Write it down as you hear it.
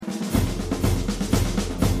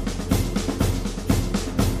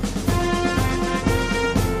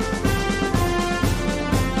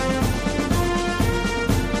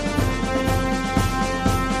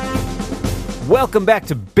Welcome back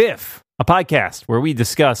to Biff, a podcast where we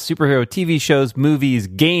discuss superhero TV shows, movies,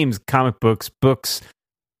 games, comic books,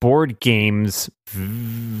 board games,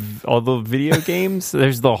 all the video games.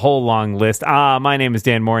 There's the whole long list. My name is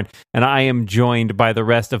Dan Morin, and I am joined by the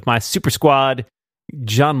rest of my super squad.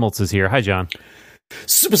 John Moltz is here. Hi, John.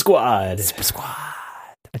 Super Squad.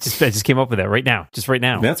 I just came up with that right now. Just right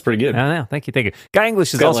now. That's pretty good. I know. Thank you. Guy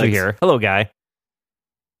English is also here. Hello, Guy.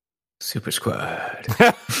 Super Squad.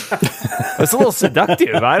 It's a little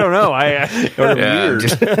seductive. I don't know.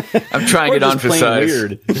 Weird. I'm trying it on for size.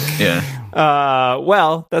 Weird. Yeah.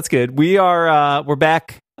 Well, that's good. We're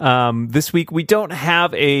back. This week we don't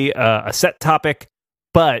have a set topic,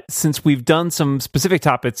 but since we've done some specific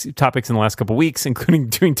topics in the last couple weeks, including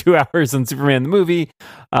doing 2 hours on Superman the movie,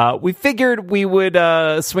 we figured we would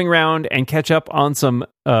swing around and catch up on some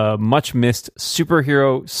much missed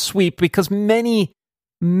superhero sweep, because many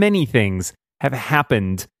things have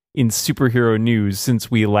happened in superhero news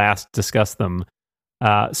since we last discussed them.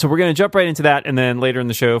 So we're going to jump right into that, and then later in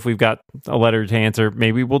the show, if we've got a letter to answer,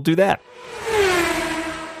 maybe we'll do that.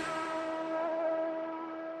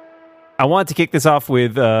 I want to kick this off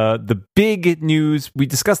with the big news. We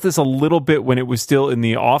discussed this a little bit when it was still in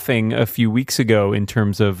the offing a few weeks ago in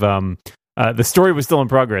terms of the story was still in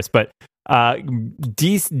progress, but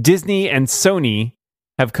Disney and Sony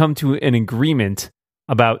have come to an agreement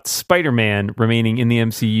about Spider-Man remaining in the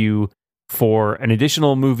MCU for an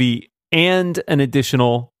additional movie and an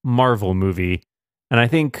additional Marvel movie. And I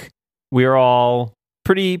think we're all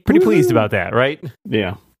pretty pleased about that, right?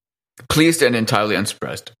 Yeah. Pleased and entirely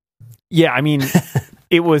unsurprised. Yeah, I mean,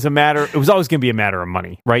 it was always going to be a matter of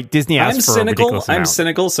money, right? Disney asked for a ridiculous amount. I'm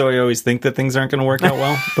cynical, so I always think that things aren't going to work out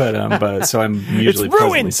well. But so I'm usually it's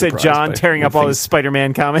ruined, said John, tearing up all his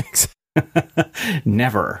Spider-Man comics.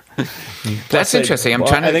 Never. That's interesting.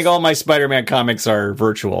 I think all my Spider-Man comics are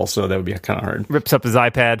virtual, so that would be kind of hard. Rips up his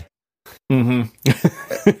iPad.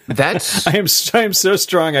 Mm-hmm. That's. I am so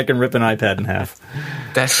strong I can rip an iPad in half.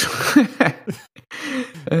 That's.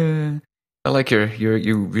 I like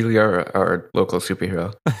you really are our local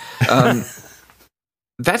superhero.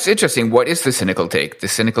 That's interesting. What is the cynical take? The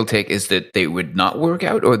cynical take is that they would not work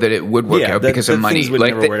out, or that it would work out because of money.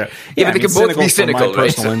 Like but they can both be cynical, right?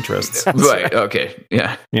 Personal interests, right? Okay,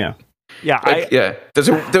 yeah. There's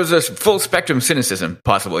a full spectrum cynicism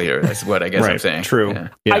possible here. That's what I guess I'm saying. True.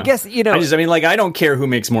 Yeah. I guess I don't care who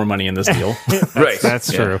makes more money in this deal. Right.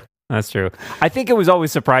 That's true. That's true. I think it was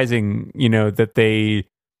always surprising, that they.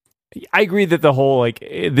 I agree that the whole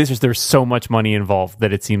there's so much money involved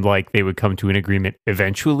that it seemed like they would come to an agreement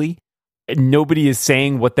eventually. Nobody is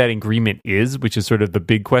saying what that agreement is, which is sort of the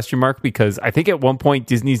big question mark, because I think at one point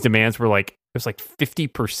Disney's demands were it was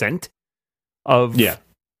 50% of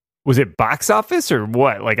was it box office or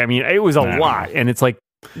what? It was a lot, and it's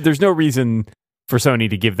there's no reason for Sony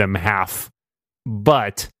to give them half,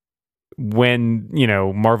 but when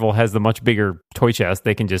Marvel has the much bigger toy chest,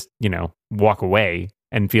 they can just walk away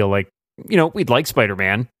and feel like, we'd like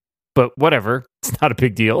Spider-Man, but whatever. It's not a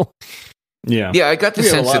big deal. Yeah. Yeah, I got the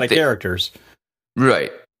sense a lot of characters.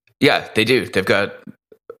 Right. Yeah, they do. They've got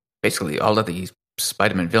basically all of the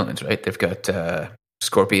Spider-Man villains, right? They've got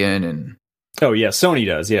Scorpion and... Oh, yeah, Sony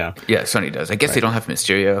does, yeah. Yeah, Sony does. I guess they don't have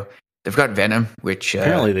Mysterio. They've got Venom, which...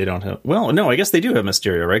 Apparently they don't have... Well, no, I guess they do have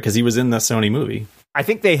Mysterio, right? Because he was in the Sony movie. I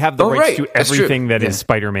think they have the rights to everything that is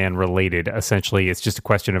Spider-Man related, essentially. It's just a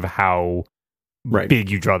question of how... big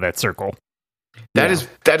you draw that circle. That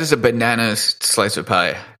is a banana slice of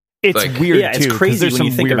pie. It's weird, yeah, too. It's crazy when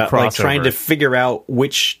you think about trying to crossover. figure out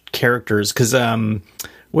which characters, because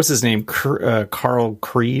what's his name? Carl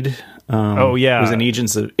Creed. Was in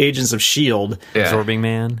Agents of S.H.I.E.L.D. Absorbing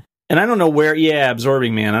Man. And I don't know where,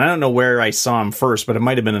 Absorbing Man. And I don't know where I saw him first, but it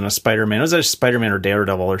might have been in a Spider-Man. It was a Spider-Man or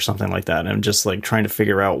Daredevil or something like that. And I'm just trying to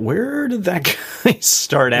figure out, where did that guy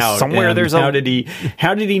start out? Somewhere there's how did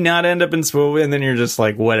he not end up in Swoop? And then you're just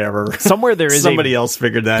whatever. Somewhere there is somebody else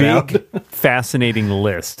figured that out. Fascinating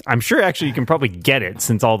list. I'm sure actually you can probably get it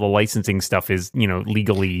since all the licensing stuff is,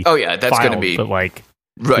 legally. Oh yeah, that's going to be right.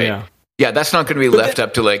 Yeah. Yeah, that's not going to be left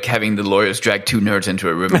up to having the lawyers drag two nerds into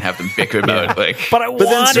a room and have them bicker about But I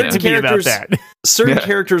want it to be about that. Certain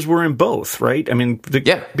characters were in both, right? I mean,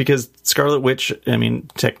 because Scarlet Witch,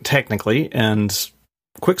 technically, and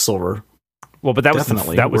Quicksilver. Well, but that was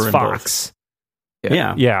Fox.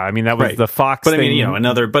 Yeah. I mean, that was the Fox but thing. I mean,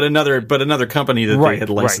 another company that they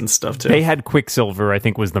had licensed stuff to. They had Quicksilver, I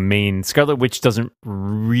think, was the main. Scarlet Witch doesn't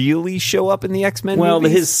really show up in the X-Men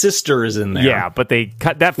movies. His sister is in there. Yeah, but they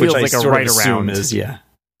cut that feels like a right around.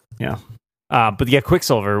 But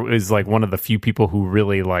Quicksilver is one of the few people who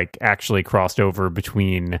really actually crossed over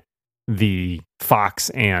between the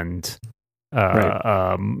Fox and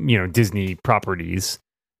Disney properties.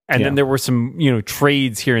 And Yeah. then there were some,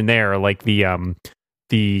 trades here and there, like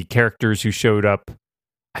the characters who showed up.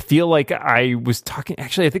 I feel like I was talking.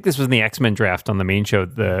 Actually, I think this was in the X-Men draft on the main show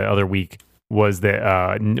the other week. Was it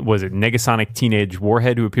Negasonic Teenage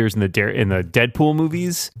Warhead who appears in the Deadpool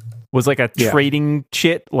movies? Was like a trading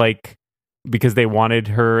chit, like because they wanted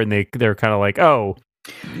her, and they're kind of like, oh,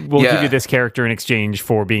 we'll give you this character in exchange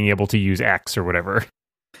for being able to use X or whatever.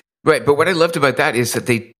 Right, but what I loved about that is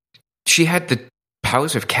that she had the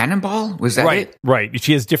powers of Cannonball. Was that it? Right.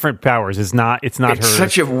 She has different powers. It's not It's her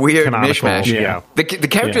such a weird canonical. mishmash. Yeah. The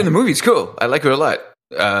character in the movie is cool. I like her a lot.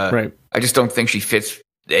 Right. I just don't think she fits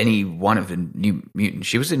any one of the New Mutants.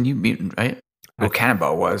 She was a New Mutant, right? Well,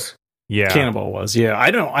 Cannonball was. Yeah. Cannonball was. Yeah.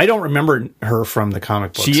 I don't remember her from the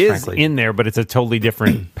comic books. She is frankly. in there, but it's a totally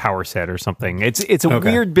different power set or something. It's a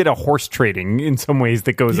weird bit of horse trading in some ways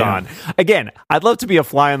that goes on. Again, I'd love to be a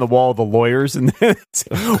fly on the wall of the lawyers, and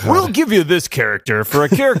we'll give you this character for a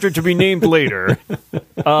character to be named later.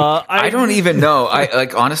 I don't even know.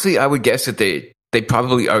 Honestly, I would guess that they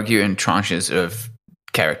probably argue in tranches of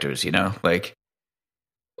characters.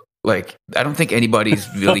 Like, I don't think anybody's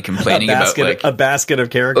really complaining about a basket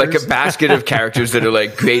of characters, like a basket of characters that are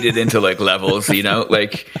like graded into like levels,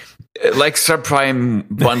 like subprime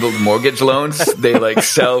bundled mortgage loans. They like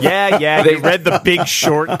sell. Yeah. They read The Big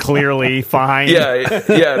Short clearly. Fine.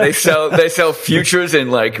 Yeah. They sell futures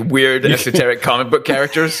in like weird esoteric comic book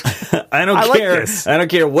characters. I don't care. I don't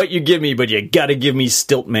care what you give me, but you got to give me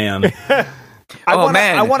Stiltman.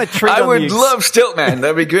 I want to trade. I would love Stiltman.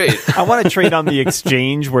 That'd be great. I want to trade on the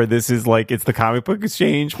exchange where this is like it's the comic book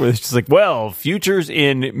exchange where it's just like, well, futures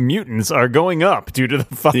in mutants are going up due to the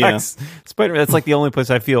Fox Spider-Man. That's like the only place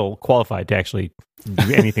I feel qualified to actually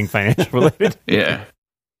do anything financial related. Yeah.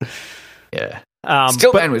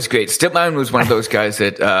 Stiltman was great. Stiltman was one of those guys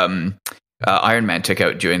that Iron Man took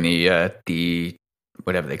out during the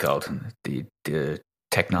whatever they called the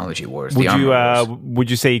technology wars. Would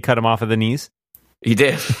you say he cut him off at the knees? He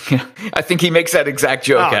did. I think he makes that exact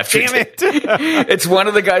joke after. Damn it! It's one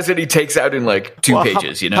of the guys that he takes out in like two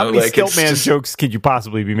pages. How many Stiltman jokes could you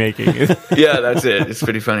possibly be making? Yeah, that's it. It's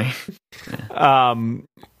pretty funny.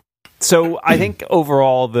 So I think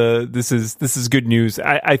overall this is good news.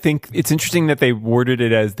 I think it's interesting that they worded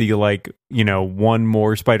it as the one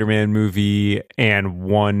more Spider-Man movie and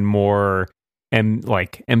one more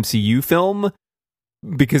MCU film.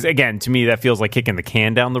 Because again, to me, that feels like kicking the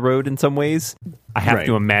can down the road in some ways. I have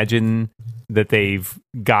to imagine that they've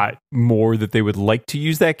got more that they would like to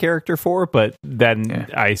use that character for, but then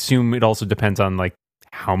I assume it also depends on like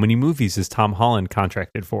how many movies is Tom Holland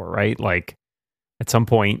contracted for, right? Like at some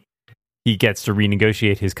point he gets to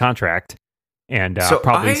renegotiate his contract and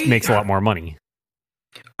probably makes a lot more money.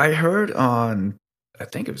 I heard on, I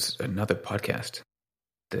think it was another podcast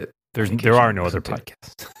that there are no other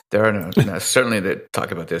podcasts. There are no certainly that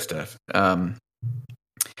talk about this stuff. My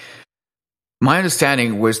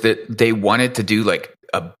understanding was that they wanted to do like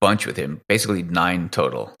a bunch with him, basically 9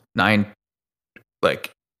 total. 9,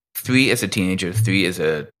 like 3 as a teenager, 3 as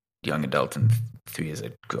a young adult, and 3 as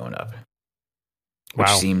a grown up. Which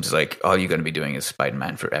seems like all you're going to be doing is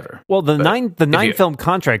Spider-Man forever. Well, the nine film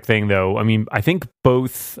contract thing, though, I mean, I think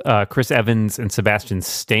both Chris Evans and Sebastian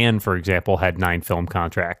Stan, for example, had 9 film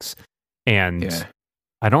contracts, and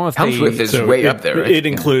I don't know if Hemsworth is way up there. Right? It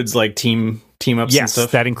includes like team ups. Yes, and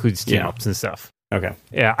stuff? that includes team ups and stuff. Okay,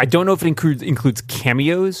 yeah, I don't know if it includes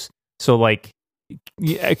cameos. So like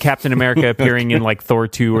Captain America appearing in like Thor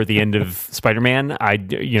 2 or the end of Spider-Man. I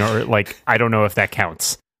don't know if that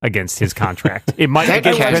counts against his contract. It might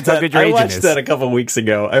depends how good your agent is. I watched that a couple weeks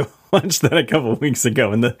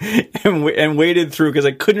ago. And waited through because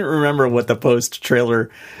I couldn't remember what the post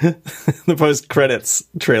credits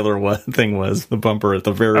trailer thing was. The bumper at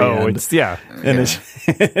the very end.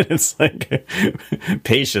 It's like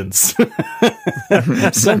patience.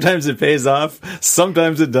 Sometimes it pays off.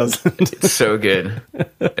 Sometimes it doesn't. It's so good.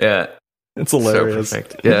 Yeah, it's hilarious. So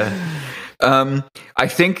perfect. Yeah, I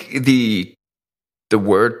think the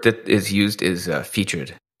word that is used is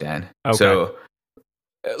featured, Dan. Okay. So,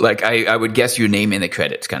 like, I would guess your name in the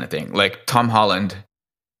credits kind of thing. Like, Tom Holland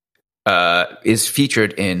is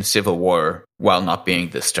featured in Civil War while not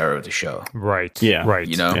being the star of the show. Right. Yeah. Right.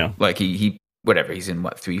 You know, like he whatever, he's in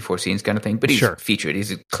 3-4 scenes kind of thing, but he's featured.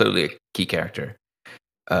 He's clearly a key character.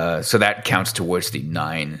 So that counts towards the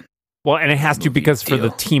 9. Well, and it has to because for the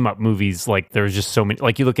team up movies, like there's just so many.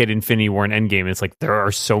 Like you look at Infinity War and Endgame, it's like there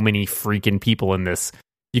are so many freaking people in this.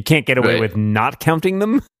 You can't get away with not counting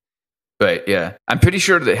them. Right? Yeah, I'm pretty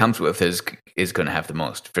sure that Hemsworth is going to have the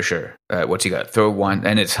most for sure. What's he got? Thor 1,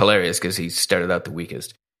 and it's hilarious because he started out the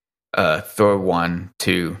weakest. Thor 1,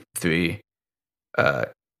 2, 3,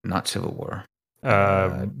 not Civil War.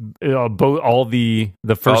 All the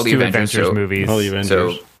first all the two Avengers movies. All the Avengers.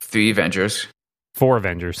 So 3 Avengers. 4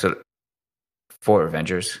 Avengers. So 4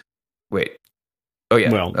 Avengers. Wait. Oh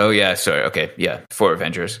yeah. Well, Sorry. Okay. Yeah. 4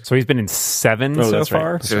 Avengers. So he's been in 7 so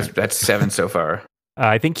far. Right. That's 7 so far.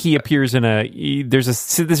 I think he appears in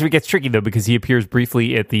this gets tricky though, because he appears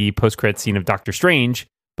briefly at the post-credit scene of Doctor Strange,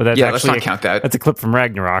 but that's let's not count that. That's a clip from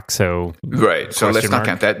Ragnarok, so right. So let's not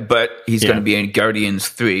count that. But he's going to be in Guardians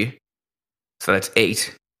 3, so that's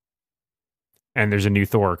 8. And there's a new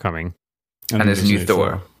Thor coming, and there's a new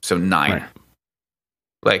Thor, so 9. Right.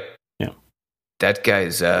 Like, that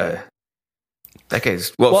guy's.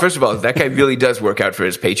 Well, first of all, that guy really does work out for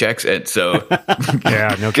his paychecks, and so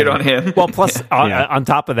get on him. Well, plus on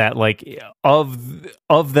top of that, like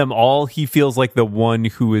of them all, he feels like the one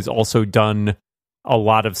who has also done a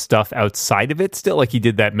lot of stuff outside of it. Still, like he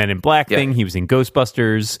did that Men in Black thing. He was in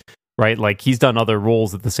Ghostbusters, right? Like he's done other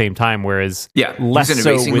roles at the same time. Whereas, less he's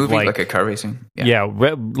in a racing movie, like a car racing.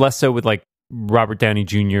 Less so with like Robert Downey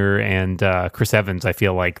Jr. and Chris Evans. I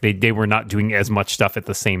feel like they were not doing as much stuff at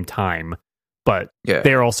the same time. But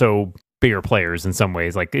they're also bigger players in some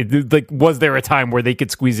ways. Like, was there a time where they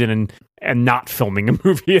could squeeze in and not filming a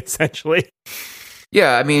movie, essentially?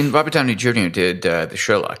 Yeah, I mean, Robert Downey Jr. did the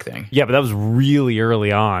Sherlock thing. Yeah, but that was really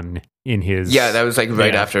early on in his... Yeah, that was like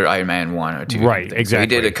right after Iron Man 1 or 2. Right, exactly. So he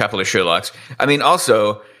did a couple of Sherlocks. I mean,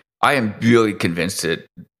 also, I am really convinced that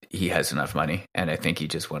he has enough money, and I think he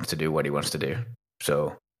just wants to do what he wants to do.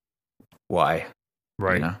 So, why?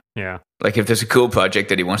 Right. You know? Yeah. Like if there's a cool project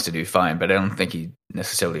that he wants to do, fine. But I don't think he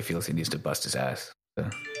necessarily feels he needs to bust his ass. So.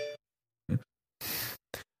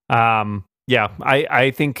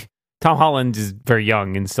 I think Tom Holland is very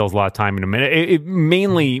young and still has a lot of time in him. And it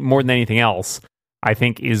mainly, more than anything else, I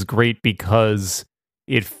think is great because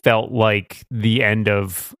it felt like the end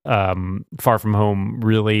of Far From Home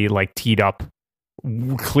really like teed up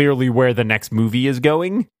clearly where the next movie is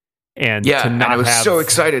going. And I was so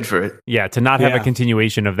excited for it. Yeah, to not have a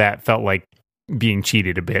continuation of that felt like being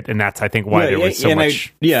cheated a bit, and that's I think why there was so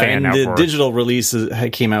much fan outroar. The digital release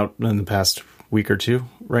came out in the past week or two,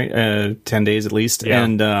 right? 10 days at least. Yeah.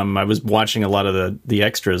 And I was watching a lot of the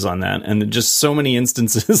extras on that, and just so many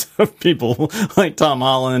instances of people like Tom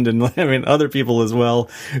Holland and I mean other people as well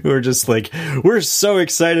who are just like, we're so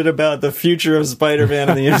excited about the future of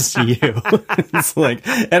Spider-Man in the MCU. It's like,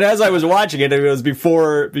 and as I was watching it, it was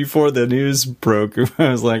before the news broke.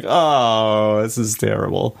 I was like, oh, this is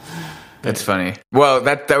terrible. That's funny. Well,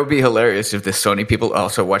 that would be hilarious if the Sony people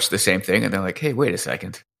also watched the same thing and they're like, hey, wait a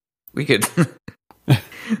second. We could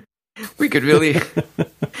really,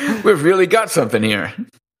 we've really got something here.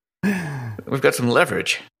 We've got some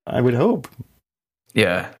leverage. I would hope.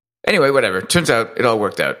 Yeah. Anyway, whatever. Turns out it all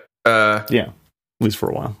worked out. At least for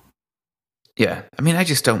a while. Yeah. I mean, I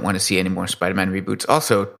just don't want to see any more Spider-Man reboots.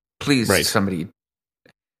 Also, please, somebody.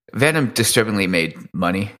 Venom disturbingly made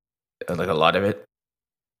money, like a lot of it,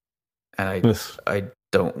 and I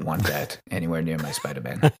don't want that anywhere near my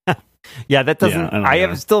Spider-Man. Yeah, that doesn't.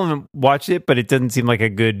 I still haven't watched it, but it doesn't seem like a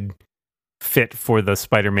good fit for the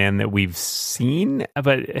Spider-Man that we've seen.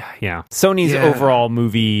 But yeah, Sony's overall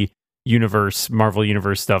movie universe, Marvel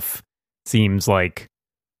universe stuff seems like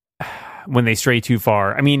when they stray too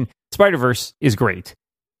far. I mean, Spider-Verse is great.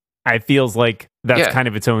 It feels like that's kind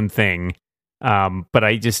of its own thing. But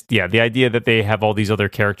I just, the idea that they have all these other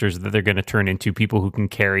characters that they're going to turn into people who can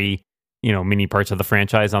carry, many parts of the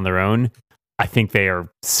franchise on their own. I think they are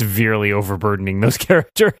severely overburdening those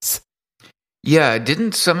characters. Yeah,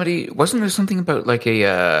 wasn't there something about like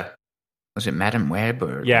was it Madam Web?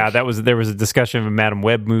 Or there was a discussion of a Madam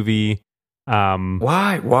Web movie.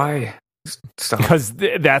 Why? Stop. Because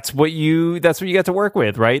that's what you got to work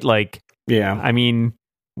with, right? Like, I mean,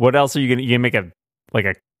 what else are you gonna make a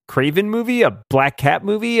Craven movie, a Black Cat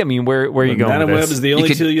movie? I mean, where are you going? Madam with Web this? is the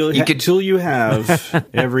only tool you have.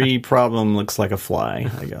 Every problem looks like a fly,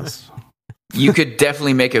 I guess. You could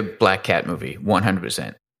definitely make a Black Cat movie,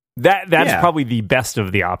 100%. That's probably the best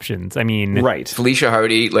of the options. I mean, right? Felicia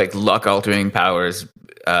Hardy, like luck altering powers,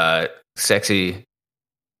 sexy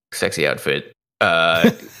outfit.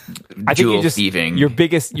 I think thieving. Your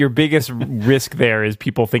biggest risk there is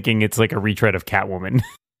people thinking it's like a retread of Catwoman.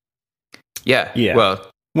 Yeah.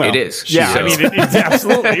 Well, it is. I mean, it's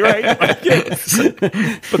absolutely right.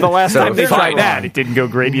 But the last time they tried that, it didn't go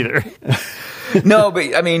great either. No,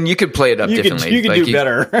 but I mean, you could play it up differently. You could do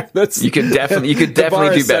better. You could definitely do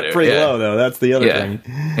better. Set pretty low, though. That's the other thing.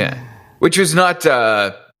 Yeah, which was not.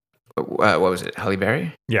 What was it? Halle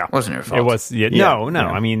Berry? Yeah, it wasn't her fault. It was. No.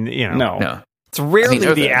 I mean, no. It's rarely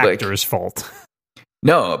the actor's fault.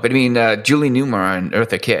 No, but I mean, Julie Newmar and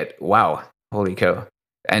Eartha Kitt. Wow, holy cow!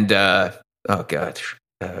 And oh god,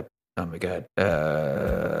 oh my god,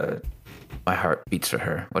 my heart beats for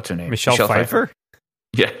her. What's her name? Michelle Pfeiffer.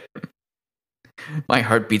 Yeah, my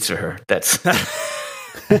heart beats for her. That's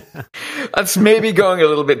that's maybe going a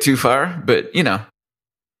little bit too far, but you know,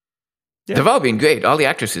 they've all been great. All the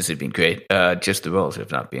actresses have been great. Just the roles have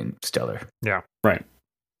not been stellar. Yeah, right.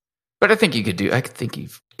 But I think you could I think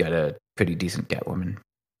you've got a pretty decent Catwoman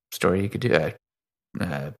story. You could do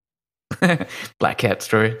a Black Cat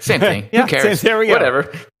story. Same thing. Who cares? There we go.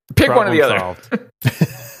 Whatever. Pick Problem one or the other.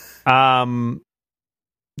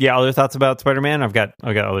 Yeah. Other thoughts about Spider-Man? I've got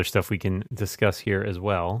other stuff we can discuss here as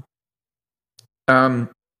well. I'm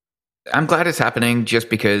glad it's happening just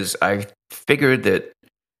because I figured that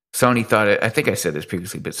Sony thought it. I think I said this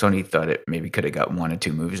previously, but Sony thought it maybe could have got 1 or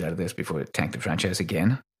 2 movies out of this before it tanked the franchise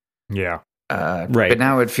again. Yeah. Right. But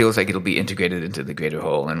now it feels like it'll be integrated into the greater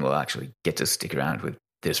whole, and we'll actually get to stick around with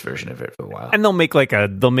this version of it for a while. And they'll make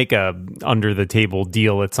a under the table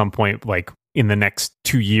deal at some point, like in the next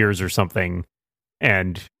 2 years or something,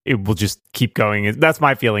 and it will just keep going. That's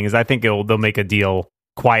my feeling. Is I think they'll make a deal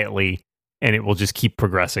quietly, and it will just keep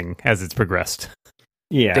progressing as it's progressed.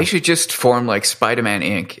 Yeah, they should just form like Spider-Man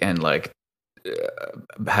Inc. and like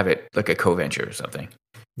have it like a co-venture or something.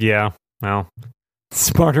 Yeah. Well.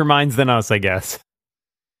 Smarter minds than us, I guess.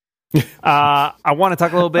 I want to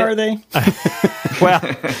talk a little bit. Are they? Well,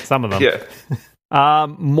 some of them. Yeah.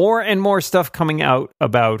 More and more stuff coming out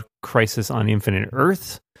about Crisis on Infinite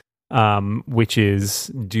Earths, which is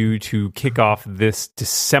due to kick off this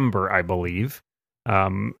December, I believe.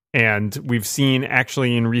 And we've seen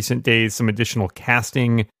actually in recent days some additional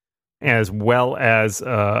casting, as well as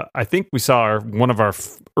I think we saw one of our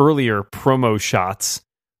earlier promo shots.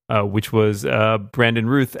 Which was Brandon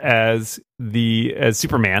Routh as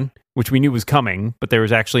Superman, which we knew was coming, but there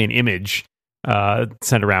was actually an image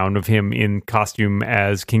sent around of him in costume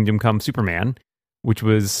as Kingdom Come Superman, which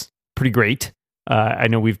was pretty great. I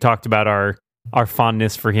know we've talked about our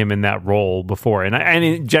fondness for him in that role before,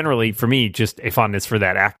 and generally for me, just a fondness for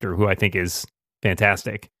that actor who I think is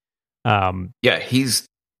fantastic. Yeah, he's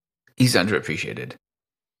underappreciated.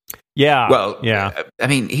 Yeah. Well, yeah. I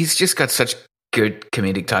mean, he's just got such good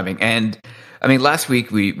comedic timing. And I mean, last week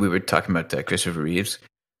we were talking about Christopher Reeves.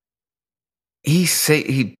 He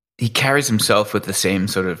carries himself with the same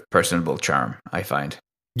sort of personable charm, I find.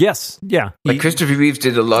 Yes, yeah. Like Christopher Reeves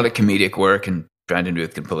did a lot of comedic work, and Brandon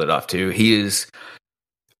Routh can pull it off too. He is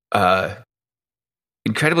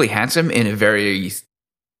incredibly handsome in a very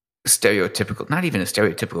stereotypical, not even a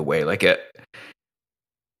stereotypical way, like a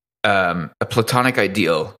platonic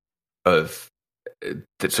ideal of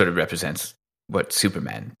that sort of represents what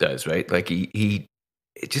Superman does, right? Like he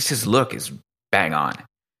just his look is bang on.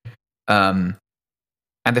 And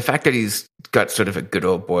the fact that he's got sort of a good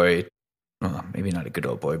old boy, well, maybe not a good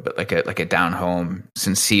old boy, but like a down home,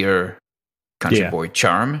 sincere country boy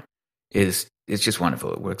charm is just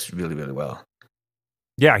wonderful. It works really, really well.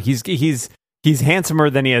 Yeah, he's handsomer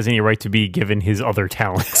than he has any right to be given his other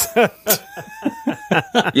talents.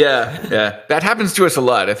 Yeah. That happens to us a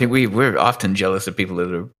lot. I think we're often jealous of people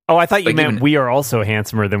that are... Oh, I thought you meant we are also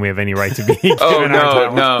handsomer than we have any right to be given our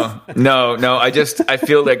talents. No. I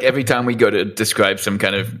feel like every time we go to describe some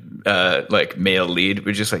kind of like male lead,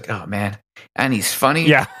 we're just like, oh man, and he's funny.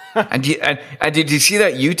 Yeah. And did you see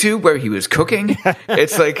that YouTube where he was cooking?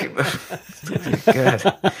 It's like,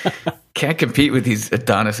 God, can't compete with these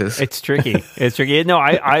Adonises. It's tricky. No,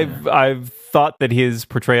 I've thought that his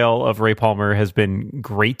portrayal of Ray Palmer has been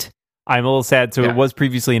great. I'm a little sad. So it was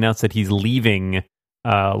previously announced that he's leaving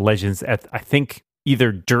Legends at, I think,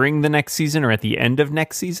 either during the next season or at the end of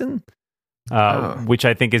next season, which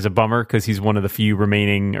I think is a bummer because he's one of the few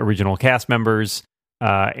remaining original cast members,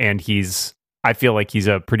 and I feel like he's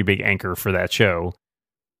a pretty big anchor for that show.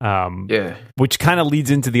 Which kind of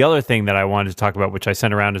leads into the other thing that I wanted to talk about, which I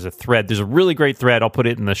sent around as a thread. There's a really great thread. I'll put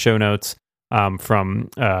it in the show notes from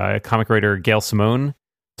comic writer Gail Simone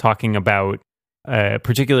talking about a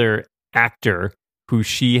particular actor who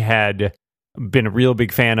she had been a real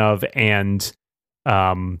big fan of and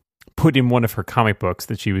put in one of her comic books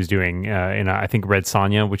that she was doing in, I think, Red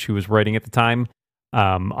Sonja, which she was writing at the time.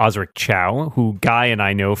 Osric Chow, who Guy and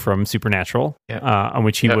I know from Supernatural, on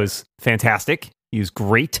which he was fantastic. He was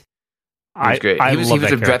great. He was great. He was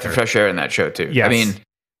a breath of fresh air in that show too. Yes. I mean,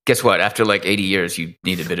 guess what? After like 80 years, you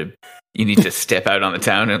need to step out on the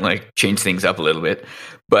town and like change things up a little bit.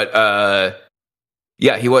 But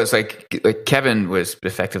he was like Kevin was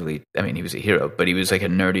effectively. I mean, he was a hero, but he was like a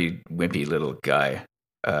nerdy, wimpy little guy.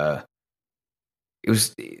 It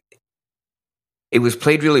was it was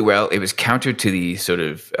played really well. It was counter to the sort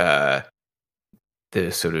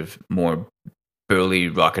of more burly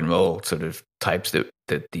rock and roll sort of types that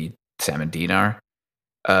the Sam and Dean are.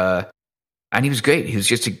 And he was great. He was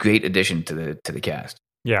just a great addition to the cast.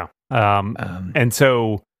 Yeah. And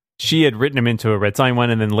so she had written him into a Red Sign one,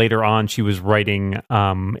 and then later on she was writing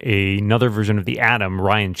another version of the Atom,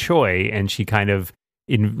 Ryan Choi, and she kind of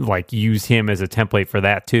used him as a template for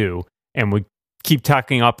that too, and would keep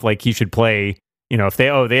talking up like he should play. If they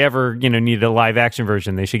ever needed a live action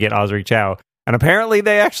version, they should get Osric Chow. And apparently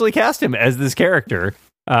they actually cast him as this character.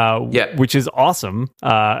 Which is awesome.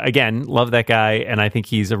 Again, love that guy, and I think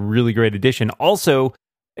he's a really great addition. Also,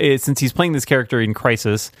 since he's playing this character in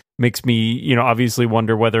Crisis, makes me, obviously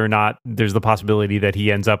wonder whether or not there's the possibility that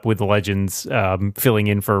he ends up with the Legends filling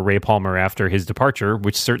in for Ray Palmer after his departure,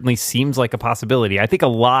 which certainly seems like a possibility. I think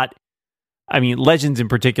Legends in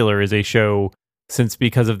particular is a show, since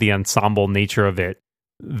because of the ensemble nature of it,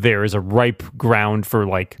 there is a ripe ground for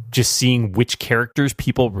just seeing which characters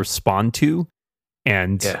people respond to.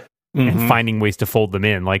 And finding ways to fold them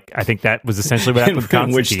in. I think that was essentially what happened with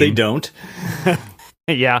Constantine. Which they don't.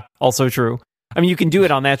 Yeah, also true. You can do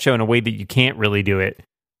it on that show in a way that you can't really do it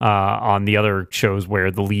on the other shows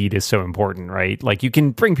where the lead is so important, right? You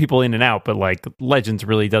can bring people in and out, but Legends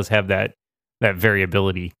really does have that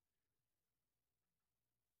variability.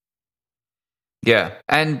 Yeah,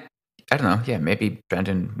 and I don't know. Yeah, maybe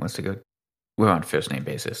Brandon wants to go. We're on first name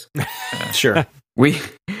basis. Sure.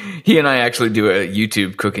 He and I actually do a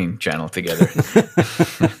YouTube cooking channel together.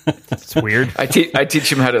 It's weird. I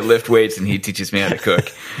teach him how to lift weights, and he teaches me how to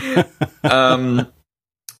cook.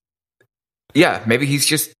 Yeah, maybe he's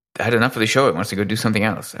just had enough of the show and wants to go do something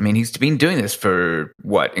else. He's been doing this for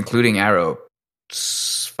what, including Arrow,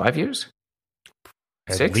 5 years?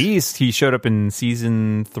 At least he showed up in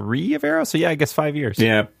season 3 of Arrow, so yeah, I guess 5 years.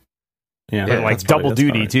 Yeah. But double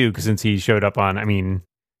duty too, because since he showed up on,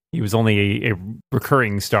 he was only a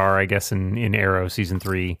recurring star, I guess, in Arrow season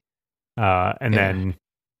 3, and then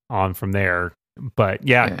on from there. But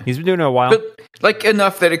he's been doing it a while. But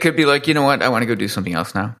enough that it could be you know what, I want to go do something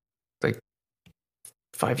else now.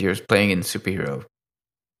 5 years playing in superhero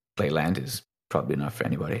playland is probably enough for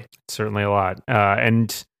anybody. Certainly a lot.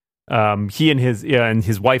 And he and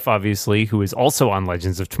his wife, obviously, who is also on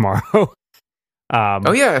Legends of Tomorrow.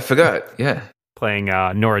 I forgot. Yeah, playing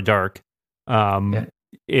Nora Dark.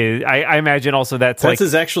 I imagine also that's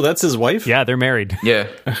his wife. Yeah, they're married. Yeah.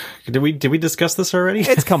 Did we discuss this already?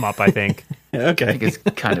 It's come up, I think. Okay, I think it's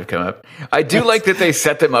kind of come up. I do like that they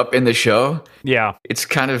set them up in the show. Yeah, it's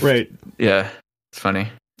kind of right. Yeah, it's funny.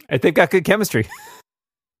 They've got good chemistry.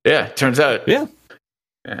 Yeah, turns out. Yeah.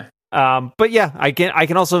 But yeah, I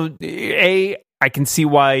can also I can see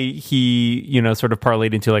why he sort of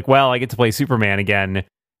parlayed into I get to play Superman again,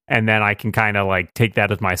 and then I can kind of take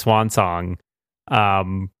that as my swan song.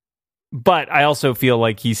 But I also feel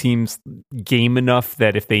like he seems game enough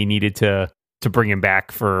that if they needed to bring him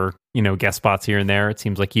back for guest spots here and there, it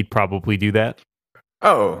seems like he'd probably do that.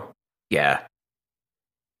 Oh yeah.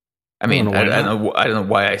 I don't know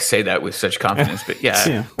why I say that with such confidence, but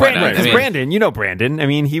yeah. Brandon,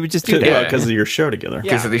 Brandon. He would just do that because of your show together.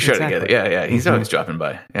 Because of the show together. Yeah. He's always dropping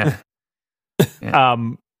by. Yeah.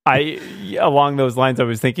 Along those lines, I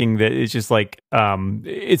was thinking that it's just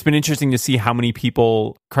it's been interesting to see how many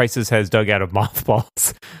people Crisis has dug out of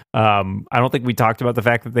mothballs. I don't think we talked about the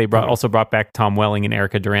fact that they also brought back Tom Welling and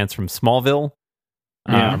Erica Durance from Smallville.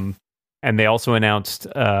 And they also announced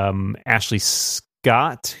Ashley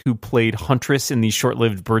Scott, who played Huntress in the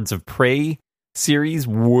short-lived Birds of Prey series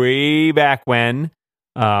way back when,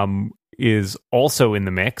 is also in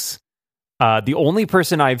the mix. The only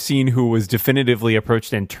person I've seen who was definitively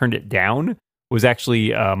approached and turned it down was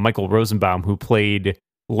actually Michael Rosenbaum, who played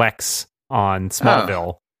Lex on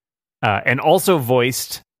Smallville, and also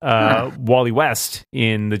voiced Wally West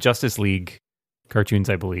in the Justice League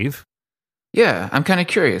cartoons, I believe. Yeah, I'm kind of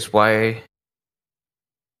curious why.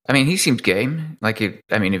 He seemed game.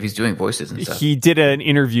 If he's doing voices and stuff. He did an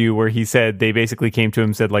interview where he said they basically came to him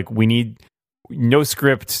and said, we need no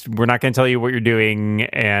script. We're not going to tell you what you're doing.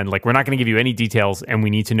 And we're not going to give you any details. And we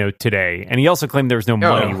need to know today. And he also claimed there was no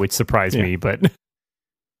money, which surprised me. But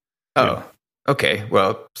okay.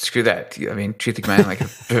 Well, screw that. Treat the man treat the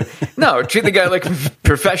guy like a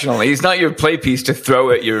professional. He's not your play piece to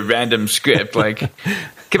throw at your random script.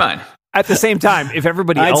 Come on. At the same time, if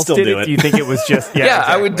everybody else did it, do you think it was just... Yeah,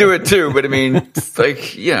 exactly. I would do it too, but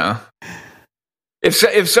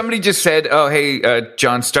if somebody just said, oh, hey,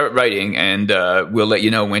 John, start writing, and we'll let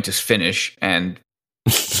you know when to finish, and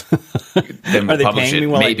Then we'll Are they paying me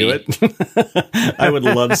while maybe. I do it? I would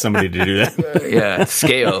love somebody to do that. Yeah,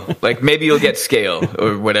 scale. Like maybe you'll get scale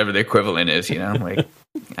or whatever the equivalent is. You know, like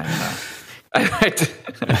I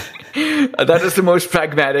don't know. That is the most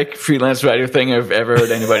pragmatic freelance writer thing I've ever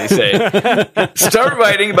heard anybody say. Start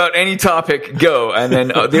writing about any topic, go, and then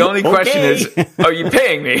the only question is, are you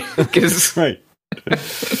paying me? Because right.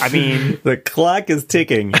 I mean, the clock is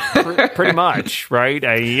ticking. Pretty much, right?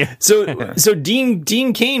 So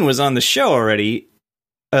Dean Cain was on the show already.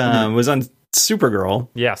 Was on Supergirl.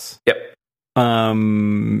 Yes. Yep.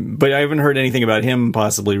 But I haven't heard anything about him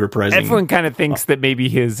possibly reprising. Everyone kind of thinks that maybe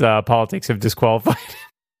his politics have disqualified.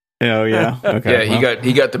 Oh yeah. Okay. Yeah,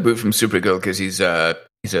 he got the boot from Supergirl because he's a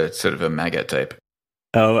sort of a MAGA type.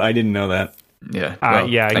 Oh, I didn't know that. Yeah. Well,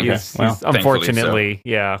 he's unfortunately, so.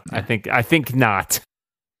 Yeah. I think not.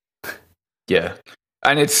 Yeah.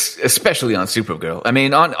 And it's especially on Supergirl. I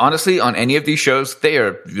mean, honestly, on any of these shows, they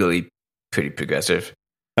are really pretty progressive.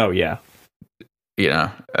 Oh yeah. You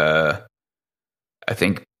know, I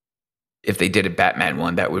think if they did a Batman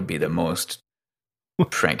one, that would be the most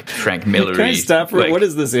Frank Miller-y. Can I stop for what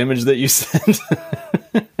is this image that you sent?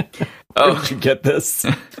 Where did you get this?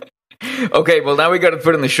 Okay, well now we got to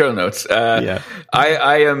put in the show notes. Yeah,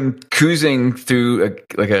 I am cruising through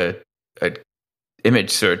a image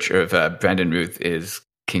search of Brandon Routh is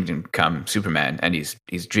Kingdom Come Superman, and he's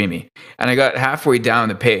dreamy. And I got halfway down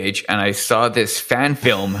the page, and I saw this fan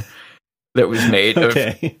film that was made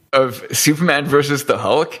of Superman versus the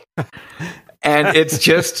Hulk. And it's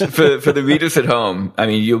just for the readers at home. I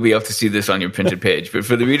mean, you'll be able to see this on your printed page, but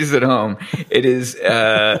for the readers at home, it is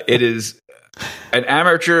an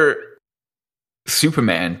amateur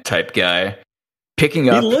Superman type guy picking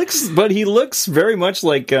up. He looks very much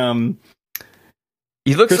like he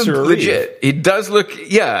looks legit. Reeve. He does look,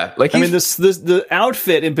 yeah. Like the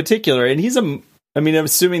outfit in particular, and I'm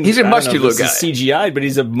assuming he's a muscular guy. CGI, but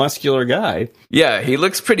he's a muscular guy. Yeah, he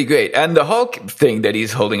looks pretty great. And the Hulk thing that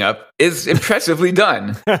he's holding up is impressively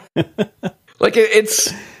done. Like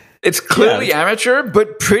it's clearly amateur,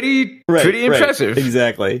 but pretty impressive. Right,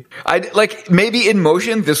 exactly. Maybe in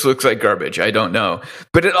motion this looks like garbage. I don't know,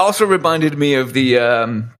 but it also reminded me of the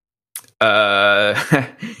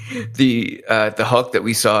Hulk that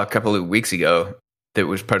we saw a couple of weeks ago. That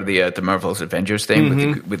was part of the Marvel's Avengers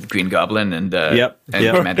thing with Green Goblin and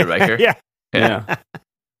Commander Riker. Yeah.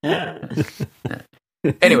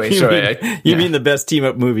 Anyway, you mean the best team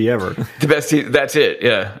up movie ever? The best team. That's it.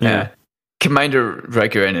 Yeah. Commander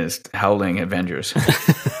Riker and his howling Avengers.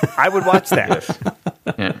 I would watch that. Yes.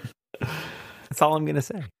 Yeah. That's all I'm gonna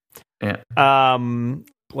say. Yeah.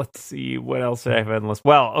 Let's see what else I have on the list.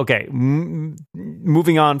 Well, okay.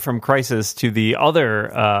 Moving on from Crisis to the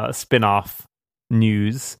other spin-off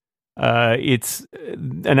news, it's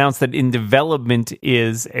announced that in development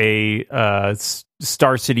is a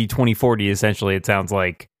Star City 2040. Essentially, it sounds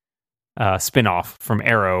like spin-off from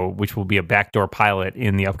Arrow, which will be a backdoor pilot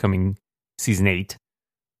in the upcoming season 8.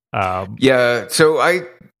 So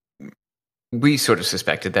we sort of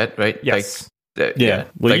suspected that, right? Yes.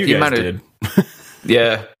 Well, you guys did.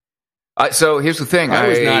 Yeah. So here's the thing.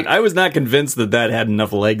 I was not convinced that had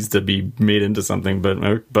enough legs to be made into something, but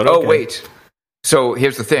okay. Oh wait. So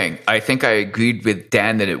here's the thing. I think I agreed with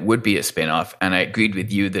Dan that it would be a spin-off, and I agreed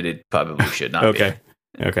with you that it probably should not be.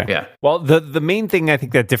 Okay. Yeah. Well, the main thing I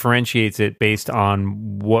think that differentiates it based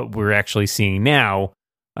on what we're actually seeing now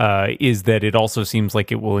is that it also seems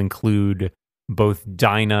like it will include both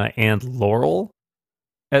Dinah and Laurel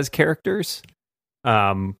as characters,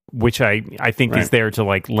 which I think is there to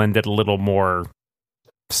like lend it a little more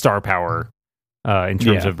star power in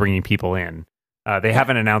terms of bringing people in. They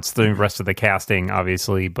haven't announced the rest of the casting,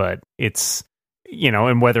 obviously, but it's,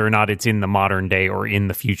 and whether or not it's in the modern day or in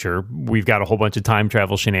the future, we've got a whole bunch of time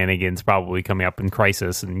travel shenanigans probably coming up in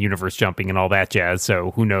Crisis and universe jumping and all that jazz.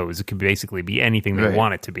 So who knows? It could basically be anything they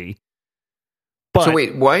want it to be. But, so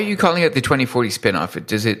wait, why are you calling it the 2040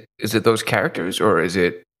 spinoff? Is it those characters or is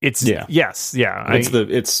it? It's yes, yeah. It's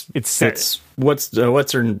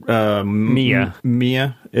what's her Mia.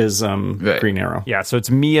 Mia is Green Arrow. Yeah, so it's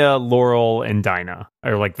Mia, Laurel, and Dinah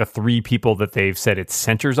are like the three people that they've said it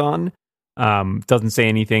centers on. Doesn't say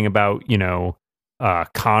anything about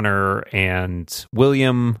Connor and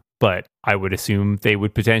William, but I would assume they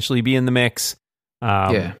would potentially be in the mix.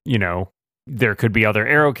 There could be other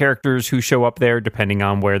Arrow characters who show up there depending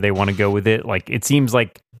on where they want to go with it. Like it seems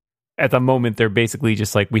like at the moment, they're basically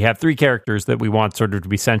just like, we have three characters that we want sort of to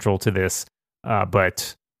be central to this,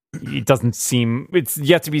 but it doesn't seem, it's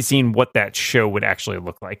yet to be seen what that show would actually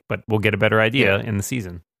look like, but we'll get a better idea in the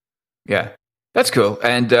season. Yeah, that's cool.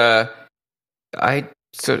 And I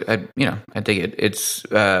So I dig it. It's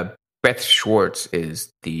Beth Schwartz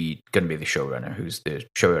is going to be the showrunner, who's the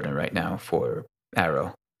showrunner right now for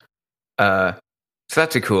Arrow. So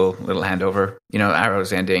that's a cool little handover.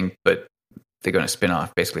 Arrow's ending, but they're going to spin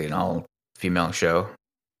off basically an all-female show,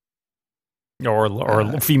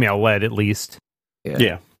 or female-led at least.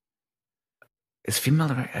 Yeah. Is female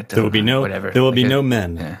right? There will be no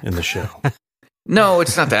men in the show. No,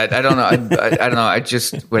 it's not that. I don't know. I don't know. I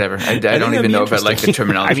just whatever. I don't even know if I like the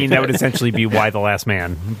terminology. I mean, that would essentially be Y the Last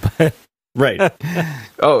Man. Right.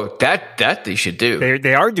 Oh, that they should do.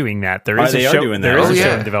 They are doing that. There is a show in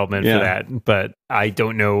development for that, but I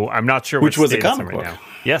don't know. I'm not sure which was a comic book. Now.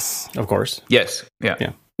 Yes, of course. Yes.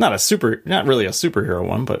 Yeah. Not really a superhero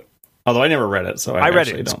one, but although I never read it, so I read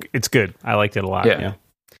it. It's good. I liked it a lot. Yeah.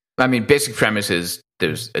 I mean, basic premise is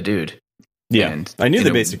there's a dude. Yeah, and I knew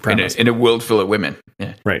the basic premise. In a world full of women.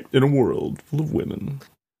 Yeah. Right. In a world full of women.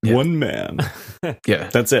 Yeah. One man. Yeah.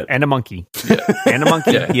 That's it. And a monkey. Yeah. And a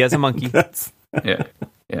monkey. Yeah. He has a monkey. Yeah.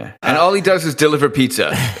 And all he does is deliver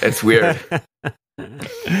pizza. It's weird.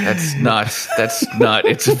 That's not,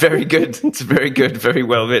 it's a very good, very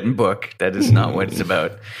well written book. That is not what it's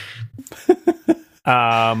about.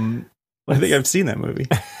 I think I've seen that movie.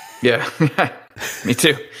 Yeah. Me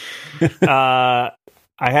too.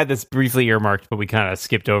 I had this briefly earmarked, but we kind of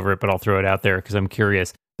skipped over it, but I'll throw it out there because I'm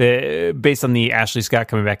curious. Based on the Ashley Scott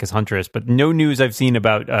coming back as Huntress, but no news I've seen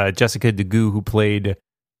about Jessica DeGoo, who played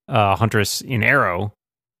Huntress in Arrow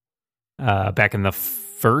back in the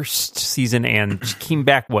first season, and she came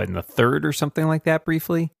back, in the third or something like that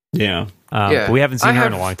briefly? Yeah. But we haven't seen her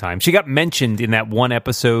in a long time. She got mentioned in that one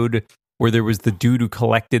episode where there was the dude who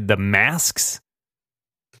collected the masks.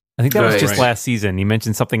 I think that was just last season. You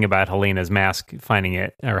mentioned something about Helena's mask, finding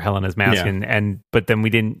it, or Helena's mask, but then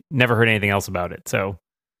we never heard anything else about it. So,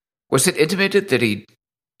 was it intimated that he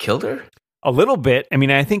killed her? A little bit. I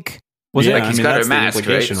mean, I think he's got her mask,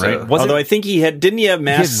 right? So. Although I think didn't he have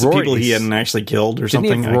masks of people he hadn't actually killed or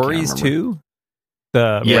something? Didn't he have Rory's too?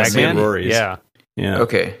 The Ragman? Rory's. Yeah.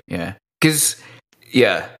 Okay, yeah. Because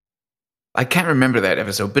I can't remember that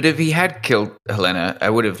episode, but if he had killed Helena, I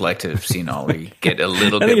would have liked to have seen Ollie get a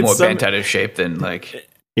little bit more bent out of shape than like.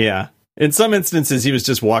 Yeah. In some instances, he was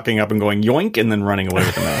just walking up and going yoink and then running away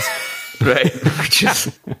with the mask. Right.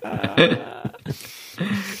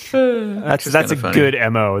 That's a good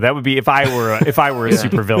MO. That would be if I were a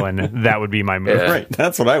supervillain, that would be my move. Yeah. Right.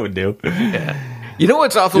 That's what I would do. Yeah. You know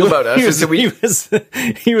what's awful about us is that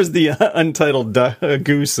he was the untitled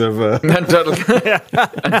goose of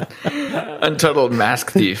untitled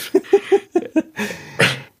mask thief.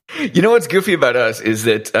 You know what's goofy about us is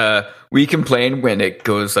that we complain when it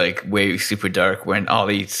goes like way super dark, when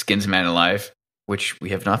Ollie skins a man alive, which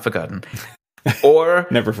we have not forgotten. Or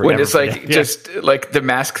when it's like just like the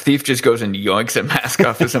mask thief just goes and yoinks a mask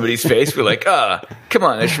off of somebody's face. We're like, come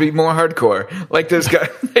on, that should be more hardcore. Like this guy,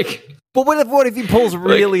 like. But what if he pulls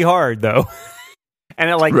really hard though, and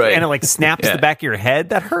it snaps the back of your head?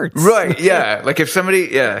 That hurts, right? Yeah, like if somebody,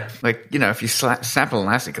 if you snap an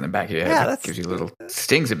elastic in the back of your head, that gives you little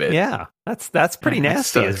stings a bit. Yeah, that's pretty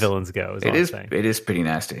nasty as villains go. It is pretty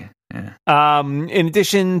nasty. Yeah. In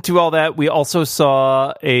addition to all that, we also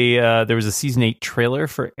saw there was a season 8 trailer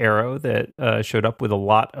for Arrow that showed up with a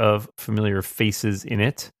lot of familiar faces in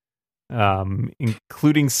it,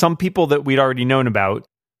 including some people that we'd already known about.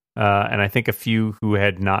 And I think a few who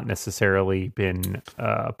had not necessarily been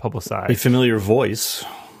publicized. A familiar voice.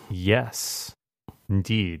 Yes,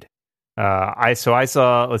 indeed. I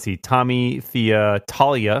saw, let's see, Tommy, Thea,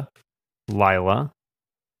 Talia, Lila,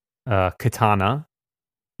 Katana,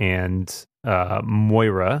 and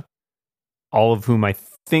Moira, all of whom I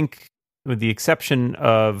think, with the exception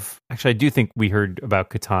of, actually, I do think we heard about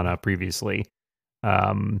Katana previously.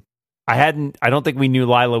 I don't think we knew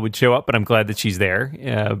Lila would show up, but I'm glad that she's there.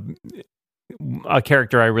 A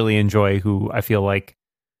character I really enjoy, who I feel like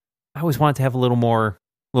I always wanted to have a little more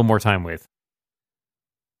time with.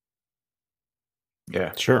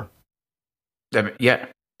 Yeah, sure. I mean,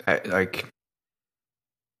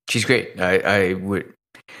 she's great.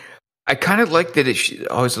 I kind of like that it's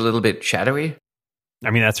always a little bit shadowy. I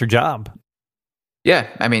mean, that's her job. Yeah,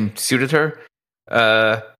 I mean, suited her.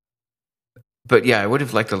 But yeah, I would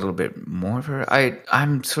have liked a little bit more of her.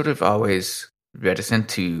 I'm sort of always reticent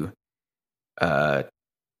to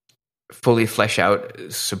fully flesh out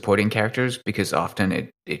supporting characters because often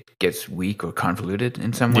it gets weak or convoluted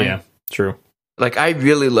in some way. Yeah, true. Like, I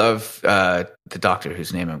really love the doctor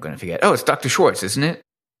whose name I'm going to forget. Oh, it's Dr. Schwartz, isn't it?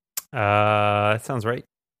 That sounds right.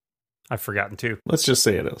 I've forgotten too. Let's just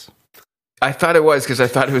say it is. I thought it was because I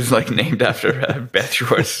thought it was like named after Beth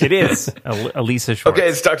Schwartz. It is Elisa Schwartz. Okay,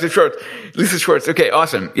 it's Dr. Schwartz. Lisa Schwartz. Okay,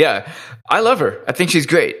 awesome. Yeah, I love her. I think she's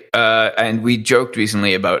great. And we joked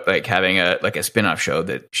recently about like having a spin-off show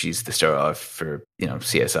that she's the star of for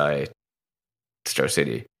CSI Star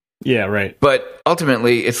City. Yeah, right. But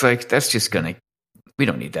ultimately, it's like we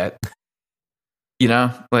don't need that.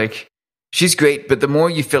 Like she's great, but the more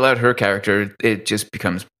you fill out her character, it just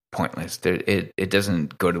becomes pointless. It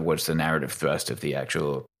doesn't go towards the narrative thrust of the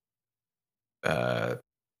actual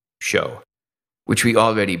show, which we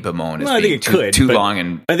already bemoan as being too long.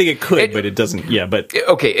 And I think it could, but it doesn't. Yeah, but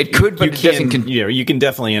okay, it could, but it doesn't. You can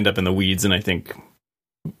definitely end up in the weeds, and I think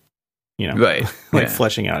right,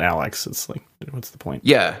 fleshing out Alex. It's like, what's the point?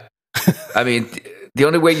 Yeah, I mean, the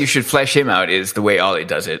only way you should flesh him out is the way Ollie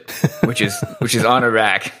does it, which is on a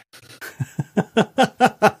rack.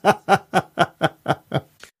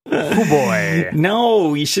 Oh boy!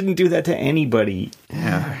 No, you shouldn't do that to anybody.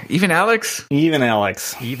 Yeah, even Alex. He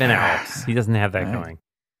doesn't have that going.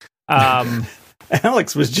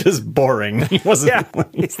 Alex was just boring. He wasn't. Yeah,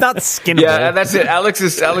 it's not skinnable. Yeah, that's it. Alex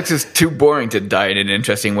is too boring to die in an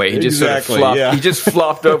interesting way. He just sort of flopped. Yeah. He just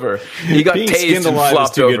flopped over. He got tased and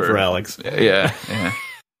flopped too over. Good for Alex. Yeah.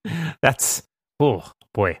 That's boy.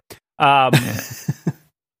 All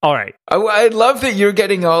right. I love that you're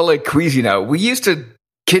getting all like queasy now. We used to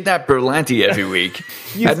kidnap Berlanti every week,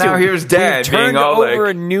 and now here's Dan being all over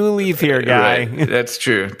a new leaf here, guy. Right. That's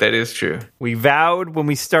true. That is true. We vowed when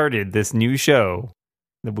we started this new show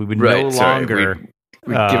that we would no longer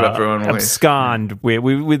we'd give up our own abscond. We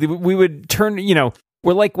would turn.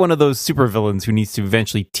 We're like one of those supervillains who needs to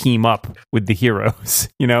eventually team up with the heroes.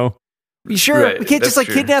 We can't just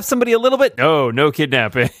kidnap somebody a little bit. No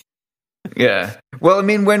kidnapping. Yeah. Well, I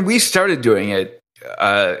mean, when we started doing it,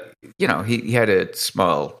 he had a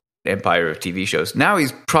small empire of TV shows. Now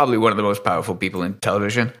he's probably one of the most powerful people in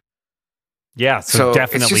television. Yeah, so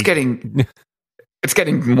definitely. It's just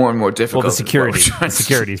getting more and more difficult. Well, the security's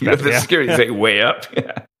better. The security's like way up.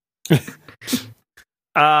 Yeah.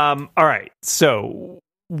 All right. So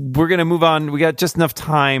we're going to move on. We got just enough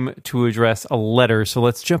time to address a letter. So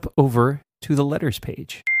let's jump over to the letters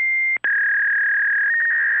page.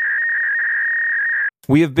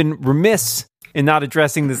 We have been remiss in not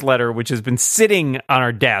addressing this letter, which has been sitting on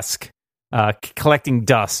our desk, collecting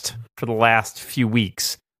dust for the last few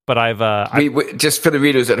weeks. But we just for the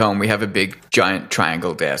readers at home, we have a big, giant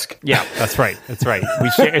triangle desk. Yeah, that's right. We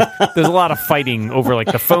share. There's a lot of fighting over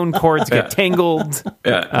like the phone cords get tangled.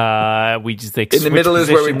 Yeah. We just in the middle is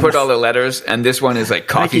where we put all the letters, and this one is like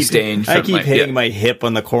coffee stained. I keep hitting my hip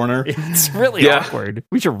on the corner. It's really awkward.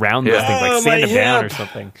 We should round this thing, like sand it down or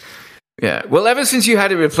something. Yeah. Well, ever since you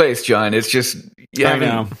had it replaced, John, it's just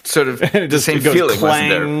sort of the same feeling, wasn't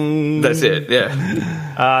there? That's it.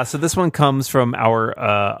 Yeah. So this one comes from our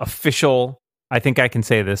official, I think I can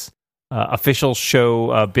say this, official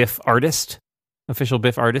show Biff artist. Official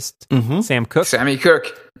Biff artist, Sam Cooke. Sammy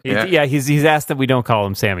Cooke. Yeah, he's asked that we don't call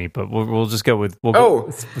him Sammy, but we'll just go with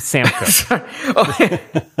Sam Cooke.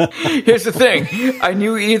 Here's the thing. I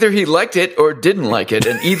knew either he liked it or didn't like it,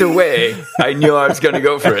 and either way, I knew I was going to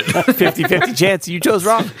go for it. 50-50 chance you chose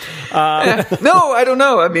wrong. No, I don't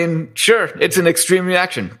know. I mean, sure, it's an extreme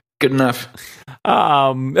reaction. Good enough.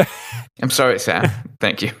 I'm sorry, Sam.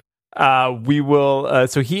 Thank you. We will.